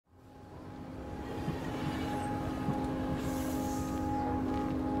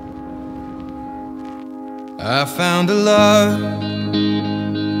I found a love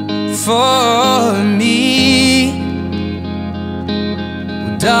for me.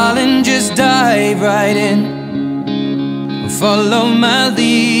 Well, darling, just dive right in, follow my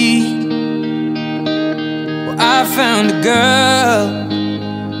lead. Well, I found a girl,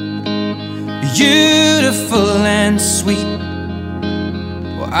 beautiful and sweet.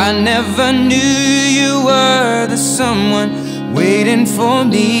 Well, I never knew you were the someone waiting for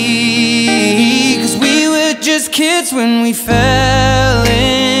me. 'Cause we were just kids when we fell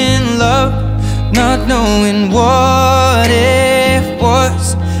in love, not knowing what it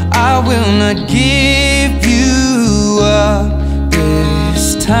was. I will not give you up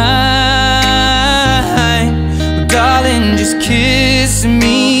this time. But darling, just kiss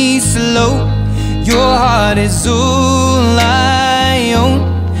me slow. Your heart is all I own,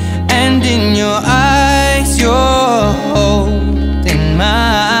 and in your eyes you're holding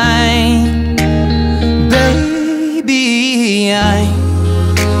mine. Baby, I'm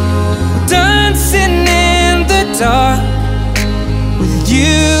dancing in the dark with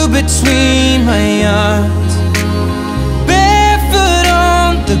you between my arms, barefoot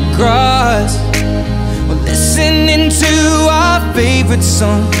on the grass. We're listening to our favorite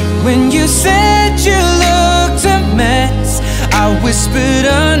song. When you said you looked a mess, I whispered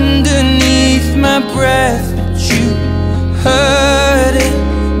underneath my breath, but you heard it.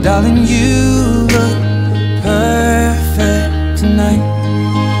 Darling, you look perfect tonight.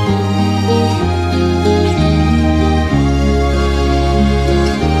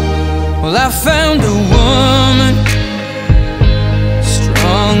 Well, I found a woman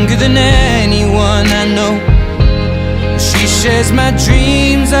stronger than anyone I know. She shares my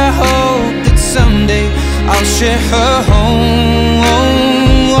dreams. I hope that someday I'll share her home.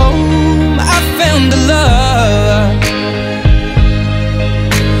 I found a love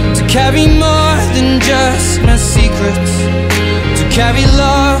to carry more than just my secrets, to carry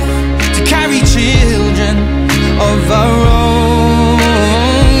love, to carry children of our own.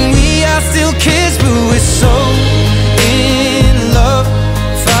 We are still kids, but we're so in love,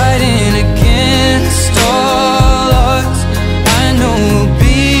 fighting against all odds. I know we'll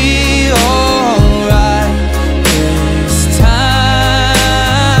be alright this time.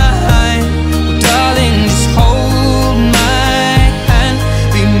 Darling, just hold my hand,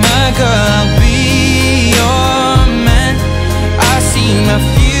 be my girl, I'll be your man. I see my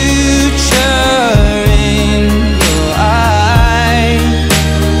future in your eyes.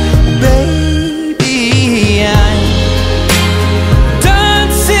 Baby, I'm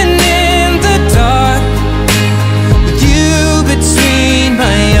dancing in the dark with you between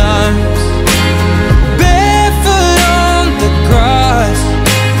my arms, barefoot on the grass,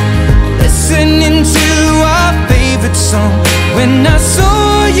 listening to our favorite song. When I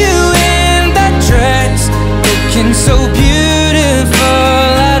saw you in that dress, looking so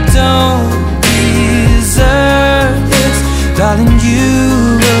beautiful, I don't deserve this. Darling, you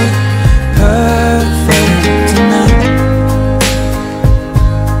look perfect tonight.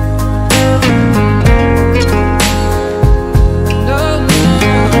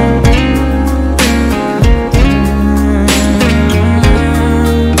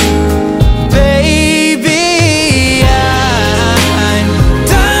 Baby, I'm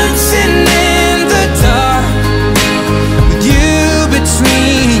dancing in the dark with you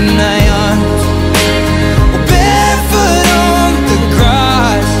between my arms, barefoot on the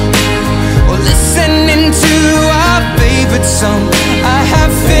grass, or listening to our favorite song. I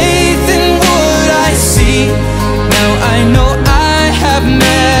have faith in what I see. Now I know I have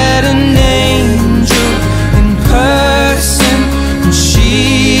met an angel in person, and she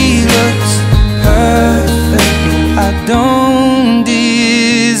looks perfect. I don't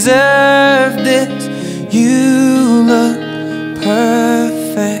deserve this. You look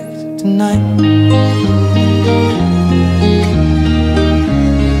perfect tonight.